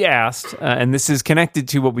 So he asked, and this is connected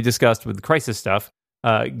to what we discussed with the Crisis stuff,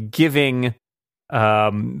 giving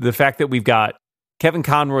the fact that we've got Kevin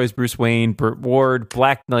Conroy's Bruce Wayne, Burt Ward,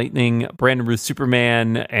 Black Lightning, Brandon Routh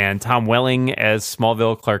Superman, and Tom Welling as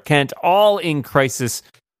Smallville Clark Kent, all in Crisis.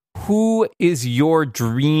 Who is your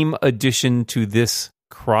dream addition to this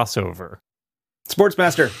crossover?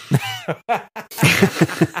 Sportsmaster.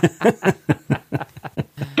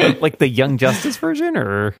 Like the Young Justice version,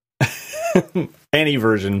 or any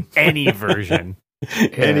version? Any version.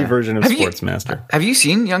 Any version of Sportsmaster. Have you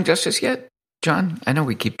seen Young Justice yet, John? I know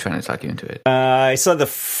we keep trying to talk you into it. I saw the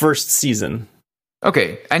first season.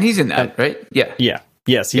 Okay, and he's in that, right? Yeah.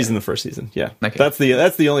 Yes, he's in the first season. Yeah. Okay. That's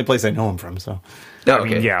the only place I know him from. So. Oh,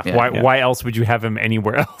 okay. Why else would you have him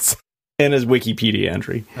anywhere else? And his Wikipedia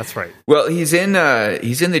entry. That's right. Well, he's in the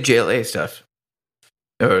JLA stuff,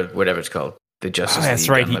 or whatever it's called, the Justice League. That's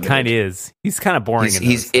right. Unlimited. He kind of is. He's kind of boring.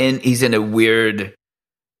 He's in a weird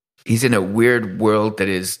world that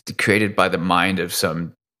is created by the mind of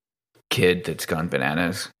some kid that's gone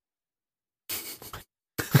bananas.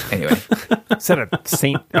 Anyway, is that a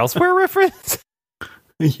Saint Elsewhere reference?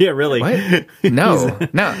 Yeah, really. What? No.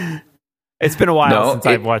 It's been a while since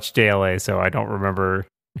I've watched JLA, so I don't remember.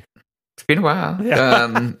 It's been a while.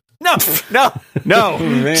 Yeah. No.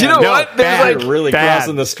 Man, do you know what? There's like really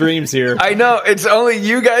crossing the streams here. I know it's only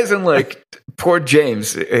you guys and like poor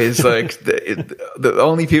James is like the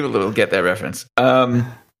only people that will get that reference.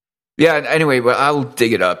 Yeah. Anyway, well, I'll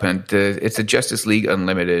dig it up, and it's a Justice League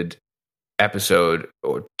Unlimited episode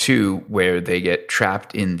or 2 where they get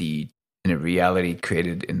trapped in a reality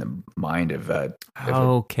created in the mind of I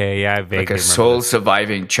vaguely like a soul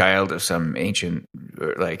surviving child of some ancient,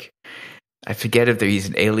 like, I forget if he's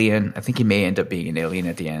an alien. I think he may end up being an alien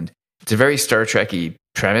at the end. It's a very Star Trek-y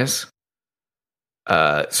premise.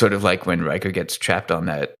 Sort of like when Riker gets trapped on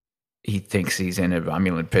that, he thinks he's in a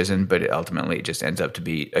Romulan prison, but it ultimately just ends up to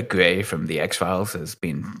be a Grey from the X-Files has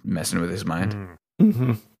been messing with his mind.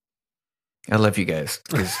 Mm-hmm. I love you guys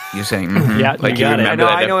because you're saying, yeah, like you remember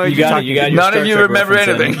I know you got it. None of you remember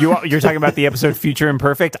anything. You're talking about the episode Future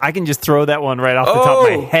Imperfect. I can just throw that one right off the top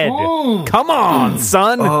of my head. Come on,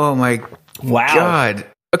 son. Oh my God.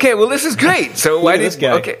 Okay, well, this is great. So why did this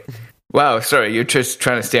guy? Okay. Wow, sorry, you're just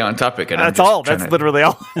trying to stay on topic. And that's all. That's literally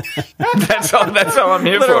all. That's all I'm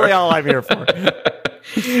here for. Literally all I'm here for.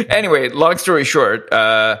 Anyway, long story short,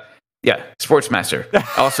 Sportsmaster,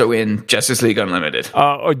 also in Justice League Unlimited.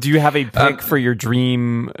 Do you have a pick for your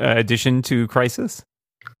dream addition to Crisis?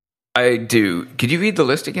 I do. Could you read the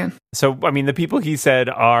list again? So, I mean, the people he said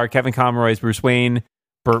are Kevin Conroy as Bruce Wayne,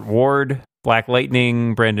 Burt Ward, Black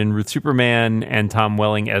Lightning, Brandon Routh Superman, and Tom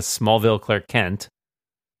Welling as Smallville Clark Kent.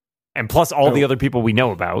 And plus all the other people we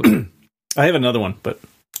know about. I have another one, but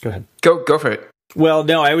go ahead. Go for it. Well,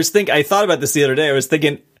 no, I thought about this the other day. I was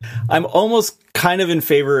thinking I'm almost kind of in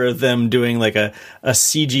favor of them doing like a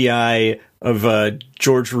CGI of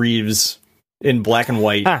George Reeves in black and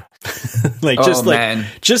white.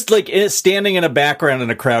 Just standing in a background in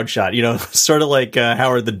a crowd shot, sort of like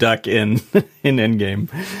Howard the Duck in Endgame.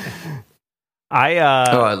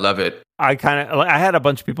 I love it. I had a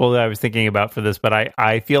bunch of people that I was thinking about for this, but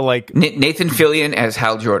I feel like Nathan Fillion as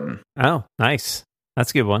Hal Jordan. Oh, nice.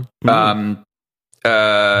 That's a good one.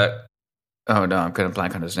 Oh no, I'm going to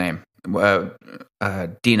blank on his name.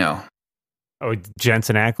 Dino. Oh,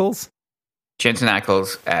 Jensen Ackles? Jensen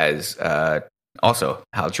Ackles as also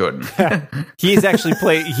Hal Jordan. He's actually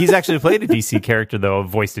played a DC character though,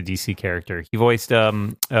 voiced a DC character. He voiced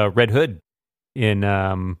Red Hood in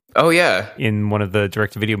in one of the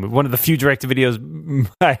direct-to-video movies, one of the few direct-to-videos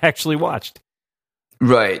I actually watched.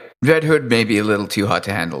 Right, Red Hood may be a little too hot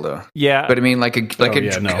to handle, though. Yeah, but I mean, like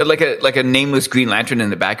a nameless Green Lantern in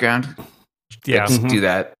the background. Yeah, just do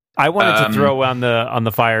that. I wanted to throw on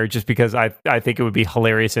the fire just because I think it would be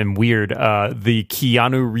hilarious and weird. The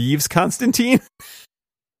Keanu Reeves Constantine.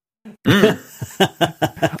 Oh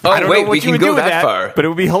wait, we can go that far, but it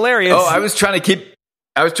would be hilarious. Oh, I was trying to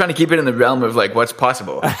keep it in the realm of like what's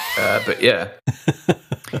possible. But yeah.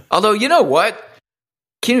 Although you know what.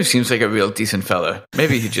 Keanu seems like a real decent fella.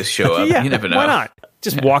 Maybe he'd just show up. You never know. Why not?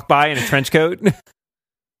 Just walk by in a trench coat.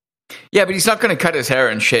 Yeah, but he's not going to cut his hair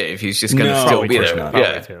and shave. He's just going to still be there.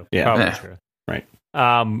 Probably true. Right.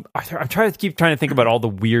 I'm trying to think about all the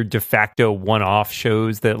weird de facto one-off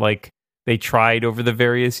shows that like they tried over the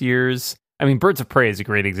various years. I mean, Birds of Prey is a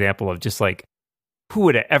great example of just like who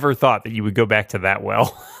would have ever thought that you would go back to that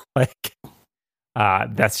well? Like,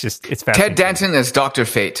 that's just it's fascinating. Ted Danson as Dr.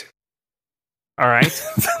 Fate. All right.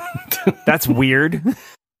 That's weird.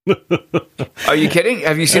 Are you kidding?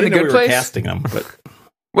 Have you seen The Good Place? Casting him, but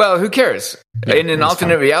well, who cares? Yeah, in an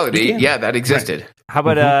alternate reality, that existed. Right. How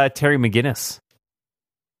about Terry McGinnis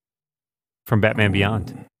from Batman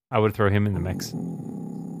Beyond? I would throw him in the mix.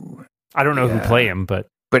 I don't know who play him, but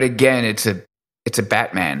again, it's a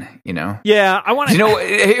Batman, you know. Yeah, I want to. You know,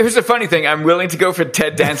 here's the funny thing: I'm willing to go for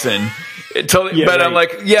Ted Danson, I'm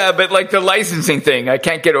like, but like the licensing thing, I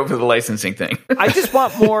can't get over the licensing thing. I just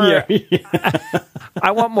want more.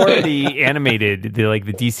 I want more of the animated, the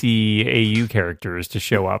DCAU characters to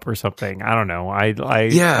show up or something. I don't know. I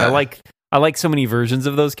like so many versions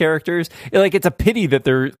of those characters. It's a pity that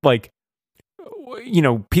they're like,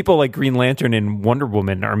 people like Green Lantern and Wonder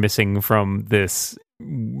Woman are missing from this.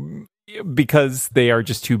 Because they are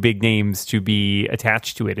just too big names to be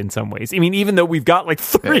attached to it in some ways. I mean, even though we've got like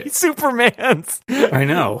 3 Supermans. I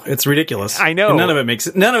know. It's ridiculous. I know. And none of it makes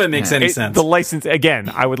any sense. The license, again,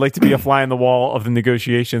 I would like to be a fly on the wall of the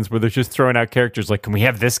negotiations where they're just throwing out characters like, can we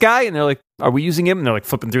have this guy? And they're like, are we using him? And they're like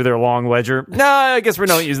flipping through their long ledger. No, I guess we're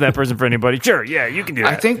not using that person for anybody. Sure, yeah, you can do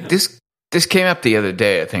that. I think this came up the other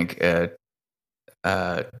day, I think.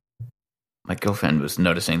 My girlfriend was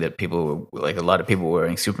noticing that people were, like a lot of people were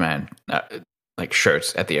wearing Superman like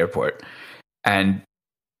shirts at the airport, and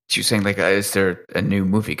she was saying like, "Is there a new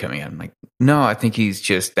movie coming out?" I'm like, "No, I think he's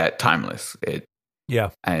just that timeless." And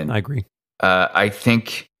I agree. I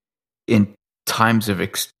think in times of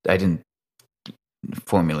I didn't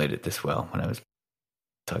formulate it this well when I was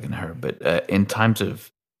talking to her, but in times of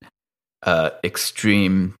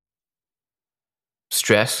extreme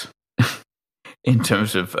stress, in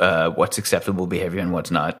terms of what's acceptable behavior and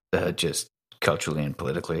what's not, just culturally and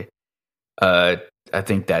politically, I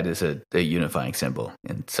think that is a unifying symbol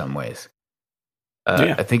in some ways.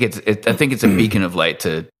 I think it's a beacon of light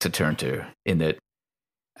to turn to in that,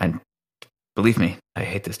 and believe me, I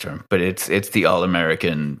hate this term, but it's the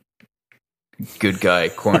all-American good guy,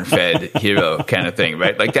 corn-fed hero kind of thing,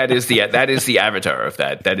 right? Like that is the avatar of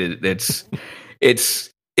that. That is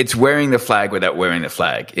it's wearing the flag without wearing the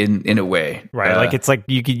flag in a way, right? Like it's like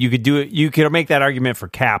you could do it. You could make that argument for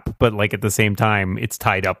Cap, but like at the same time, it's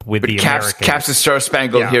tied up with the Americans. Cap's a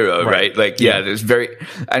star-spangled hero, right? Like there's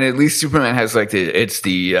and at least Superman has like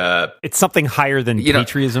it's something higher than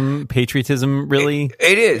patriotism. Really,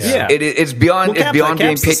 it is. Yeah. It's beyond. It's beyond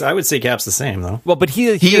being. I would say Cap's the same though. Well, but he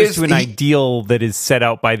is to an ideal that is set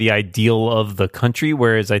out by the ideal of the country,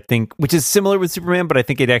 whereas I think, which is similar with Superman, but I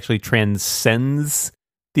think it actually transcends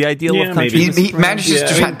the ideal of country. He manages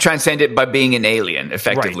to transcend it by being an alien,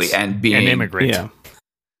 effectively, and being an immigrant.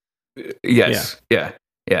 Yes. Yeah.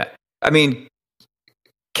 I mean,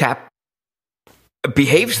 Cap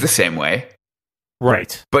behaves the same way,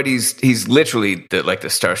 right? But he's literally the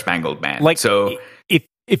Star Spangled Man. Like, so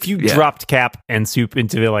if you dropped Cap and Soup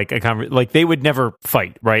into like a like they would never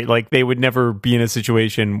fight, right? Like they would never be in a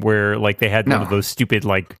situation where like they had one of those stupid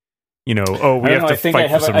like. We have to fight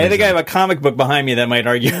for some reason. I think I have a comic book behind me that might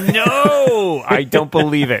argue. No, I don't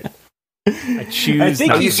believe it. I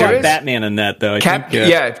think he fought Batman in that, though. Cap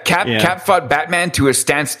fought Batman to a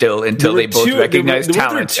standstill until they both recognized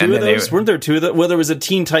talent. Weren't there two of them? Well, there was a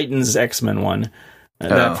Teen Titans X-Men one.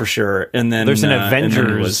 That for sure. And then there's an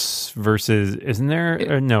Avengers versus, isn't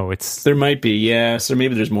there? No, it's there might be. Yeah, so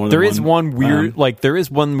maybe there's more. There is one weird, there is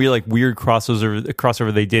one weird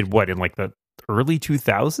crossover they did. What in like the early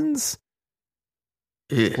 2000s,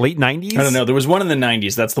 late 90s? I don't know. There was one in the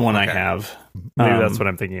 90s. That's the one I have. Maybe that's what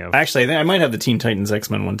I'm thinking of. Actually, I think I might have the Teen Titans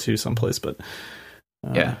X-Men one too, someplace. But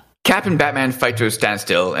Cap and Batman fight to a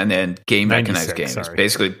standstill, and then game recognized games. Sorry.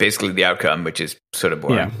 Basically the outcome, which is sort of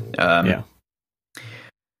boring.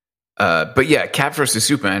 But Cap versus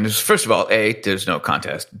Superman is, first of all, A, there's no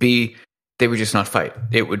contest. B, they would just not fight.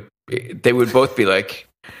 They would both be like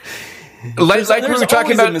we were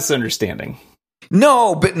talking about a misunderstanding.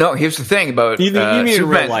 No, here's the thing about you mean Superman. In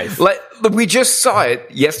real life. We just saw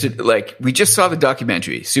it yesterday. Like we just saw the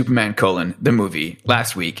documentary Superman: the movie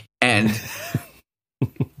last week, and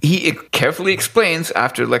he carefully explains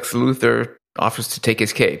after Lex Luthor offers to take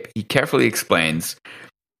his cape. He carefully explains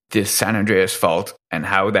this San Andreas fault and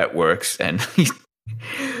how that works, and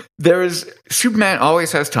Superman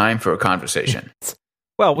always has time for a conversation.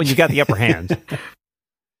 Well, when you got the upper hand.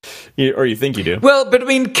 Or you think you do. Well, but I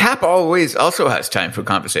mean, Cap always also has time for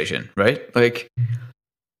conversation, right? Like,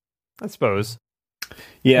 I suppose.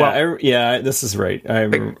 Yeah, this is right.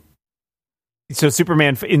 So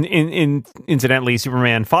Superman, incidentally,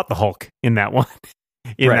 Superman fought the Hulk in that one,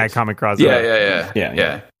 that comic crossover.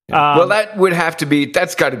 Yeah. Well, that would have to be.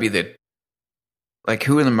 That's got to be the. Like,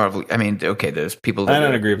 who in the Marvel? I mean, okay, there's people that I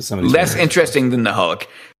don't agree with some of these less interesting than the Hulk,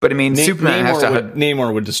 but I mean, Superman has to.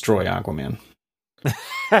 Namor would destroy Aquaman.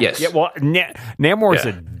 Yes. Yeah, well, Namor is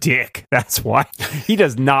a dick. That's why he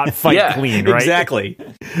does not fight clean, right? Exactly.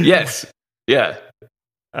 Yes. Yeah.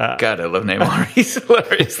 God, I love Namor. He's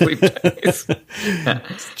hilariously nice.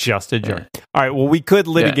 It's just a jerk. All right. Well, we could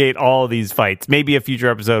litigate all of these fights. Maybe a future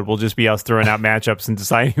episode will just be us throwing out matchups and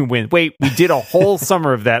deciding who wins. Wait, we did a whole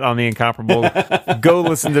summer of that on The Incomparable. Go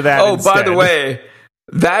listen to that. Oh, instead. By the way,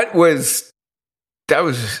 that was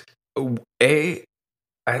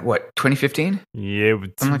what, 2015? Yeah,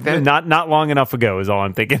 something like that. Not long enough ago is all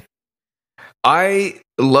I'm thinking. I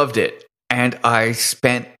loved it, and I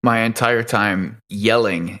spent my entire time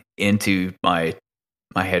yelling into my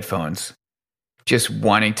headphones, just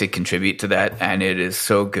wanting to contribute to that. And it is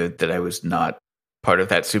so good that I was not part of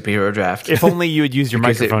that superhero draft. If only you would use your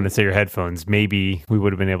microphone instead of your headphones, maybe we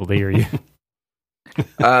would have been able to hear you.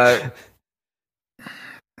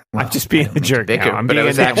 I'm just being a jerk now. I'm being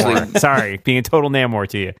a Namor. Sorry, being a total Namor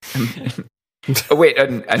to you. Oh, wait, a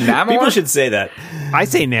Namor? People should say that. I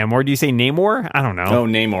say Namor. Do you say Namor? I don't know. Oh,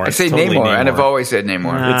 Namor. I say totally Namor, and I've always said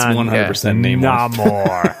Namor. It's 100%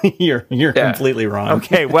 Namor. You're completely wrong.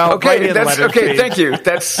 Okay, well, thank you.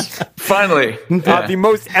 That's finally the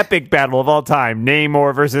most epic battle of all time: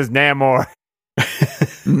 Namor versus Namor.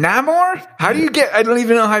 Namor? How do you get? I don't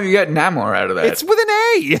even know how you get Namor out of that. It's with an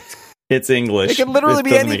A. It's English. It could literally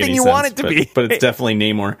be anything you want it to be. But it's definitely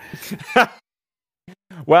Namor.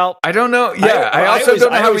 Well, I don't know. Yeah, I also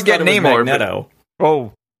don't know how we get Namor. Magneto.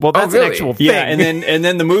 Oh. Well, that's really? an actual thing. Yeah, and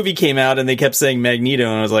then the movie came out and they kept saying Magneto,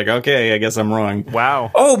 and I was like, okay, I guess I'm wrong. Wow.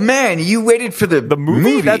 Oh man, you waited for the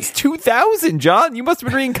movie? That's 2000, John. You must have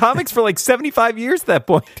been reading comics for like 75 years at that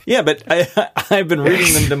point. Yeah, but I've been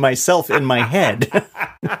reading them to myself in my head. Right.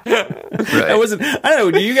 I don't know,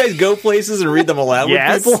 do you guys go places and read them aloud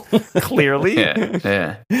with people? Clearly.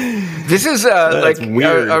 Yeah. This is like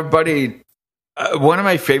weird. Our buddy, one of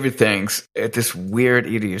my favorite things, this weird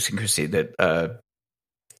idiosyncrasy that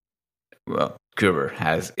Gruber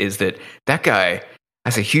has, is that guy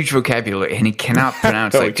has a huge vocabulary and he cannot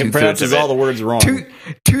pronounce he can pronounce all the words wrong.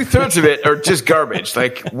 Two-thirds of it are just garbage.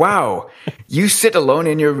 Like, wow, you sit alone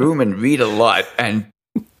in your room and read a lot and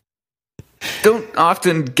don't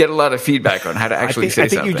often get a lot of feedback on how to actually say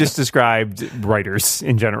something. I think you just described writers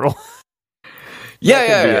in general.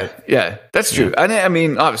 Yeah. That's true. And I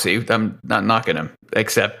mean, obviously, I'm not knocking him,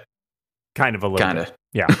 except kind of a little bit.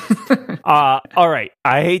 Yeah. All right.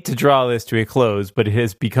 I hate to draw this to a close, but it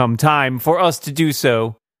has become time for us to do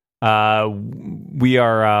so. We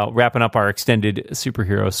are wrapping up our extended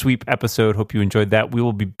superhero sweep episode. Hope you enjoyed that. We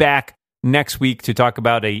will be back next week to talk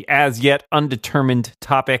about a as yet undetermined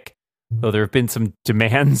topic, though there have been some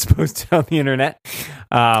demands posted on the internet.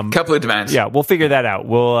 Couple of demands. Yeah, we'll figure that out.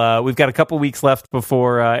 We've got a couple weeks left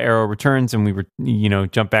before Arrow returns, and we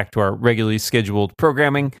jump back to our regularly scheduled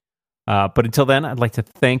programming. But until then, I'd like to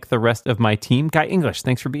thank the rest of my team. Guy English,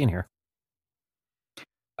 thanks for being here.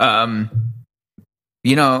 In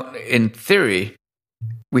theory,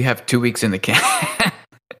 we have 2 weeks in the can.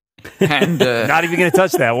 And not even going to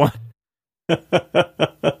touch that one.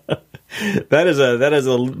 That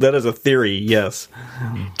is a theory, yes.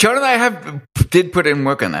 John and I did put in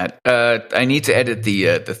work on that. I need to edit the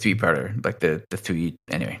 3-parter, like the 3,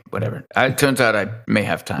 anyway, whatever. It turns out I may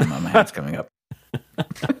have time on my hands coming up.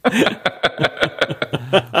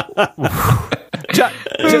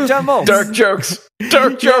 John Moles. Dark jokes.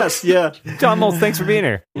 Yeah. John Moles, thanks for being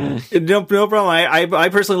here. No problem. I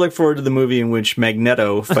personally look forward to the movie in which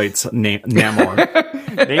Magneto fights Namor.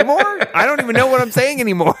 Namor? I don't even know what I'm saying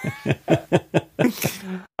anymore.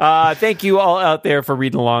 Thank you all out there for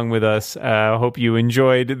reading along with us. Hope you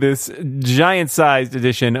enjoyed this giant-sized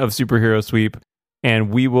edition of Superhero Sweep, and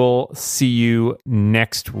we will see you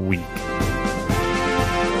next week.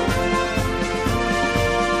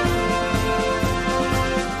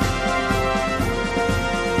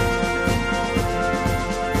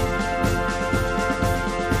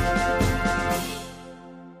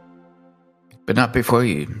 But not before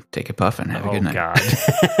you take a puff and have a good night. God.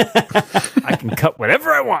 I can cut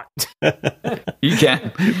whatever I want. You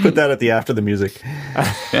can. Put that at the after the music.